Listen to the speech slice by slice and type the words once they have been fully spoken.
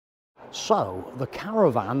So, the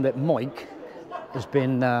Caravan that Mike has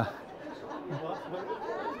been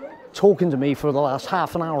talking to me for the last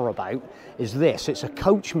half an hour about is this. It's a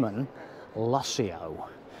Coachman Lusso.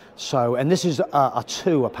 So, and this is a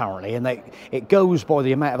 2 apparently, and it goes by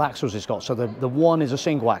the amount of axles it's got. So the 1 is a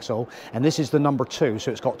single axle, and this is the number 2,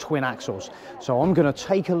 so it's got twin axles. So I'm going to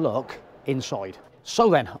take a look inside.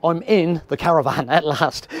 So then, I'm in the Caravan at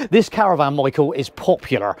last. This Caravan, Michael, is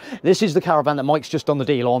popular. This is the Caravan that Mike's just done the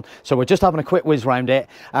deal on. So we're just having a quick whiz round it.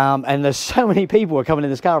 And there's so many people who are coming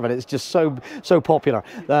in this Caravan. It's just so popular.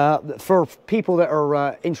 For people that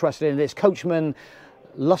are interested in this, Coachman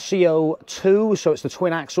Lusso II, so it's the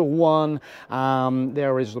twin axle one.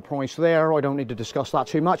 There is the price there. I don't need to discuss that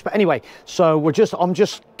too much, but anyway, so I'm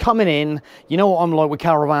just coming in. You know what I'm like with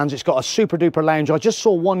Caravans, it's got a super duper lounge. I just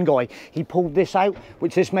saw one guy, he pulled this out,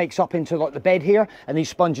 which this makes up into like the bed here, and these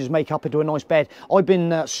sponges make up into a nice bed. I've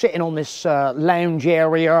been sitting on this lounge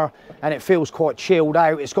area, and it feels quite chilled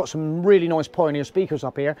out. It's got some really nice Pioneer speakers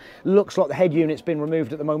up here. Looks like the head unit's been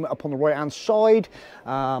removed at the moment up on the right hand side.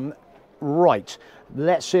 Right,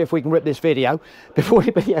 let's see if we can rip this video before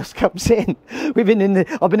anybody else comes in. I've been in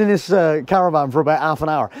this Caravan for about half an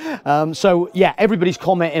hour. So yeah, everybody's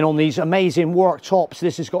commenting on these amazing worktops.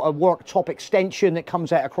 This has got a worktop extension that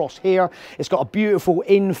comes out across here. It's got a beautiful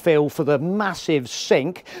infill for the massive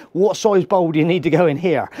sink. What size bowl do you need to go in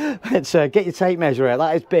here? Let's get your tape measure out.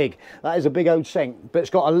 That is big. That is a big old sink, but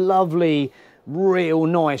it's got a lovely, real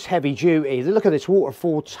nice heavy duty. Look at this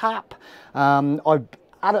waterfall tap. I've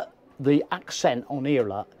added the accent on here,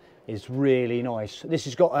 look, is really nice. This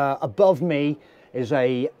has got above me is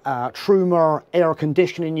a Trumer air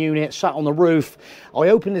conditioning unit sat on the roof. I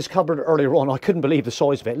opened this cupboard earlier on. I couldn't believe the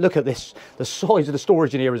size of it. Look at this. The size of the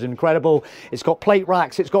storage in here is incredible. It's got plate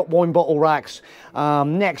racks. It's got wine bottle racks.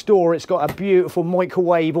 Next door, it's got a beautiful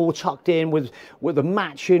microwave all tucked in with the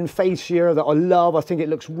matching fascia that I love. I think it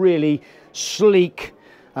looks really sleek.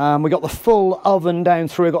 We got the full oven down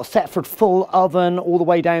through. We've got Thetford full oven all the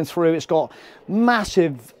way down through. It's got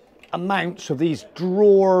massive amounts of these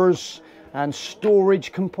drawers and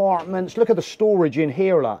storage compartments. Look at the storage in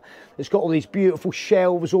here, look. It's got all these beautiful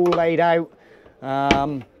shelves all laid out.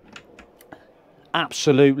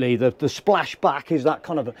 Absolutely, the splashback is that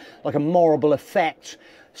kind of like a marble effect.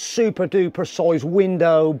 Super duper size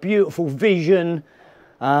window, beautiful vision.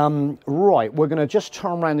 Right, we're going to just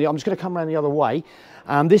turn around I'm just going to come around the other way.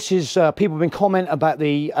 This is, people have been commenting about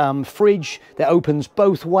the fridge that opens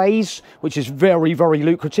both ways, which is very, very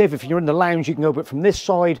lucrative. If you're in the lounge, you can open it from this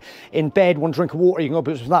side. In bed, one drink of water, you can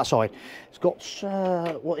open it from that side. It's got,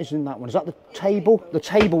 what is in that one? Is that the table? The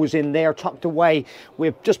table is in there, tucked away.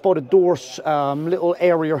 We've just bought a door, little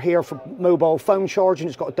area here for mobile phone charging.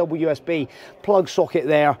 It's got a double USB plug socket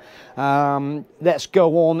there. Let's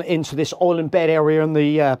go on into this island bed area and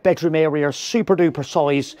the bedroom area. Super duper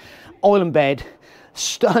size island bed.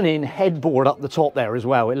 Stunning headboard up the top there as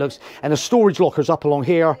well. It looks, and the storage lockers up along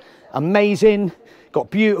here, amazing. Got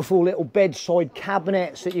beautiful little bedside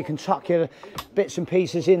cabinets that you can tuck your bits and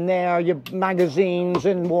pieces in there, your magazines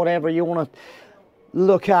and whatever you want to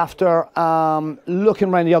look after. Looking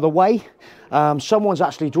around the other way, someone's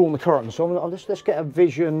actually drawn the curtains, so let's get a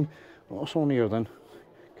vision. What's on here then?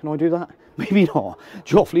 Can I do that? Maybe not.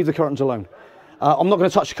 Geoff, leave the curtains alone. I'm not going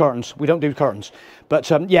to touch the curtains. We don't do curtains. But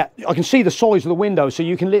yeah, I can see the size of the window, so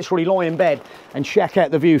you can literally lie in bed and check out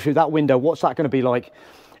the view through that window. What's that going to be like?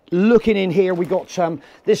 Looking in here, we got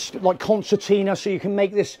this like concertina, so you can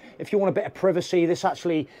make this, if you want a bit of privacy, this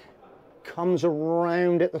actually comes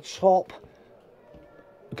around at the top.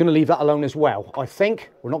 I'm going to leave that alone as well, I think.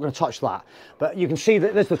 We're not going to touch that. But you can see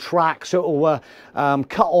that there's the track, so it'll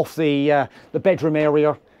cut off the bedroom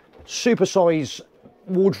area. Super size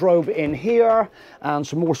wardrobe in here and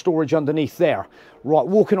some more storage underneath there. Right,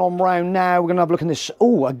 walking on round now, we're going to have a look in this.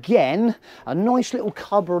 Oh, again, a nice little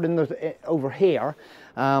cupboard in over here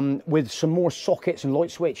with some more sockets and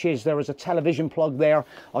light switches. There is a television plug there.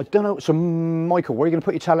 I don't know. So, Michael, where are you going to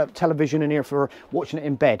put your television in here for watching it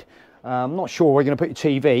in bed? I'm not sure where you're going to put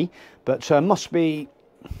your TV, but must be,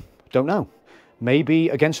 don't know, maybe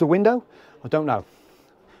against the window? I don't know.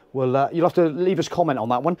 Well, you'll have to leave us a comment on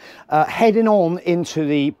that one. Heading on into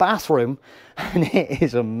the bathroom, and it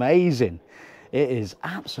is amazing. It is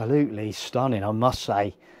absolutely stunning, I must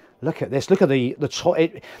say. Look at this. Look at the top.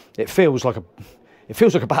 It feels like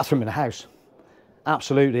a bathroom in a house.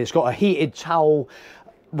 Absolutely. It's got a heated towel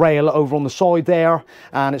rail over on the side there,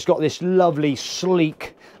 and it's got this lovely,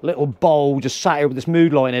 sleek little bowl just sat here with this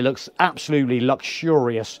mood light. It looks absolutely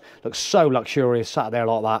luxurious. Looks so luxurious sat there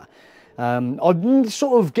like that. I'm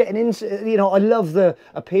sort of getting into, you know, I love the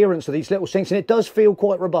appearance of these little sinks, and it does feel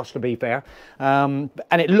quite robust, to be fair. And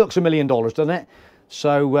it looks $1 million, doesn't it?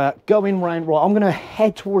 So going round, right, I'm going to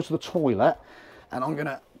head towards the toilet, and I'm going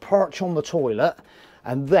to perch on the toilet,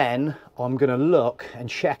 and then I'm going to look and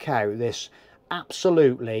check out this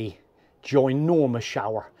absolutely ginormous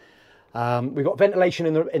shower. We've got ventilation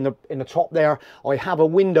in the top there. I have a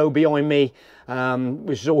window behind me,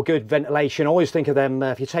 which is all good ventilation. I always think of them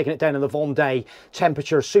if you're taking it down in the Vendée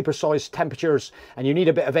temperatures, supersized temperatures, and you need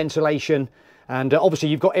a bit of ventilation. And obviously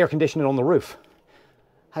you've got air conditioning on the roof.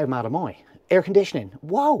 How mad am I? Air conditioning.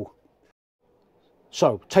 Whoa!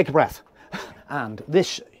 So take a breath. And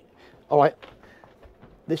this, all right,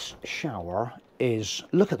 this shower is,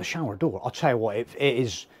 look at the shower door. I'll tell you what, it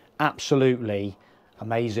is absolutely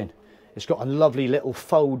amazing. It's got a lovely little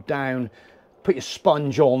fold down, put your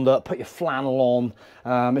sponge on, that put your flannel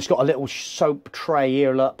on. It's got a little soap tray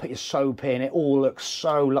here, look, put your soap in. It all looks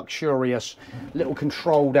so luxurious. Little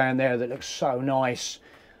control down there that looks so nice.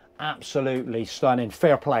 Absolutely stunning,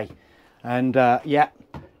 fair play. And yeah,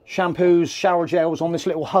 shampoos, shower gels on this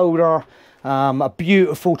little holder. A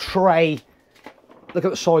beautiful tray. Look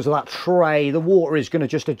at the size of that tray. The water is going to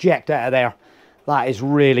just eject out of there. That is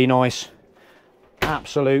really nice.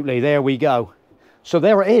 Absolutely, there we go. So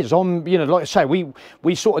there it is. You know, like I say,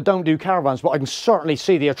 we sort of don't do caravans, but I can certainly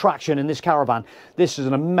see the attraction in this caravan. This is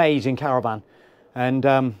an amazing caravan.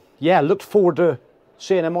 And yeah, look forward to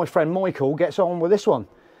seeing how my friend Michael gets on with this one.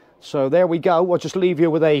 So there we go. I'll just leave you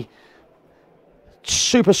with a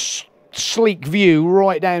super sleek view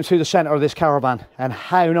right down through the centre of this caravan, and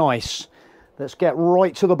how nice. Let's get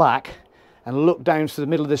right to the back and look down to the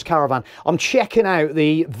middle of this caravan. I'm checking out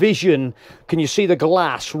the vision. Can you see the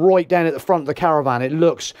glass right down at the front of the caravan? It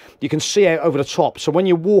looks, you can see out over the top. So when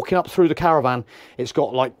you're walking up through the caravan, it's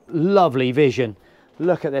got like lovely vision.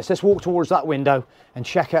 Look at this. Let's walk towards that window and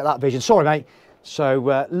check out that vision. Sorry, mate.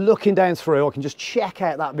 So looking down through, I can just check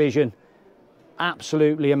out that vision.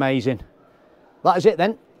 Absolutely amazing. That is it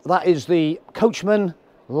then. That is the Coachman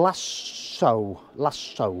Lusso.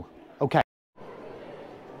 Okay.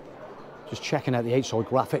 Just checking out the outside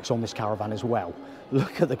graphics on this caravan as well.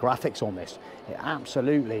 Look at the graphics on this. It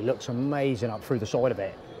absolutely looks amazing up through the side of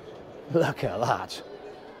it. Look at that.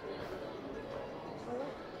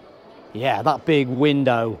 Yeah, that big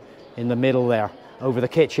window in the middle there over the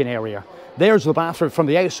kitchen area. There's the bathroom from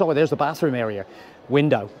the outside. There's the bathroom area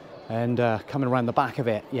window. And coming around the back of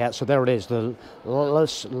it, yeah, so there it is, the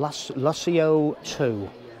Lusso II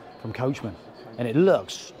from Coachman. And it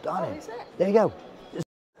looks stunning. There you go.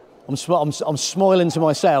 I'm smiling to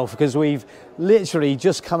myself because we've literally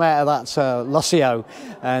just come out of that Lusso,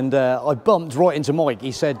 and I bumped right into Mike.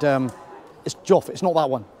 He said, it's Joff, it's not that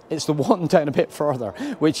one. It's the one down a bit further,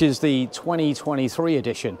 which is the 2023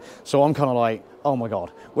 edition. So I'm kind of like, oh my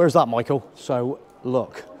God, where's that, Michael? So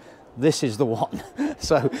look. This is the one.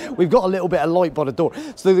 So we've got a little bit of light by the door.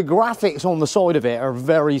 So the graphics on the side of it are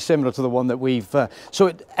very similar to the one that we've. And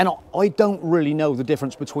I don't really know the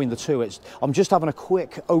difference between the two. I'm just having a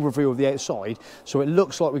quick overview of the outside. So it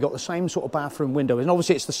looks like we've got the same sort of bathroom window, and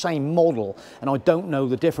obviously it's the same model. And I don't know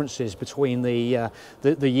the differences between the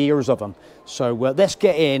years of them. So let's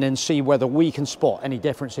get in and see whether we can spot any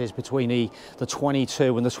differences between the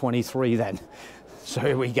 22 and the 23 then. So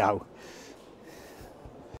here we go.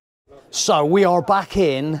 So we are back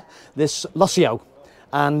in this Lusso,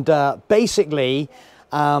 and basically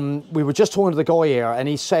we were just talking to the guy here, and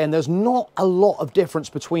he's saying there's not a lot of difference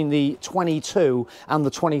between the 22 and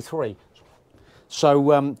the 23.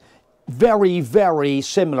 So very, very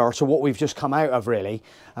similar to what we've just come out of, really.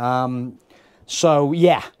 So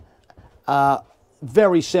yeah,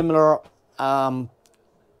 very similar. Can't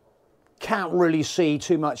really see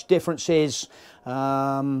too much differences.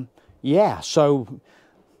 Yeah, so.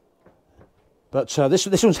 But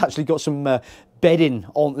this one's actually got some bedding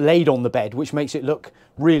laid on the bed, which makes it look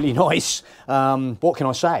really nice. What can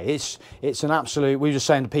I say? It's an absolute. We were just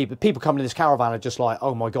saying to people coming to this caravan are just like,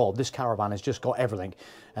 oh my God, this caravan has just got everything.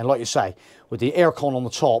 And like you say, with the aircon on the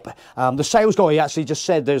top, the sales guy actually just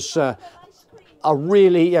said there's a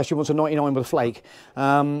really, yeah, she wants a 99 with a flake.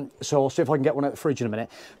 So I'll see if I can get one out of the fridge in a minute.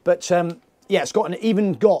 But yeah, it's got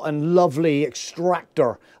even got a lovely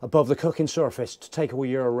extractor above the cooking surface to take all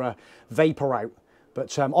your vapor out.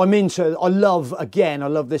 But I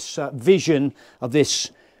love this vision of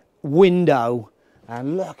this window,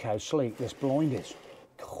 and look how sleek this blind is.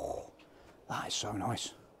 Oh, that is so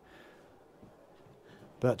nice.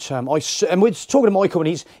 But and we're talking to Michael,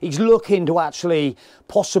 and he's looking to actually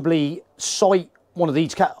possibly site one of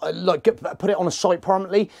these, like put it on a site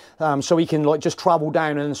permanently, so he can like just travel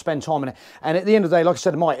down and spend time in it. And at the end of the day, like I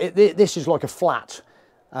said, Mike, this is like a flat.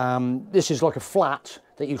 This is like a flat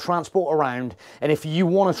that you transport around, and if you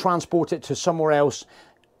want to transport it to somewhere else,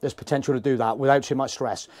 there's potential to do that without too much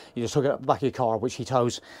stress. You just hook it up the back of your car, which he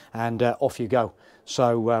tows, and off you go.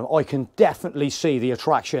 So I can definitely see the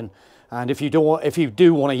attraction. And if you do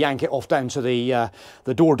want to yank it off down to the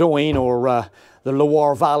Dordogne or the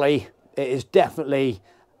Loire Valley, it is definitely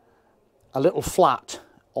a little flat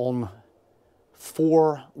on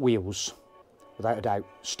 4 wheels, without a doubt.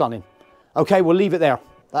 Stunning. Okay, we'll leave it there.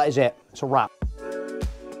 That is it. It's a wrap.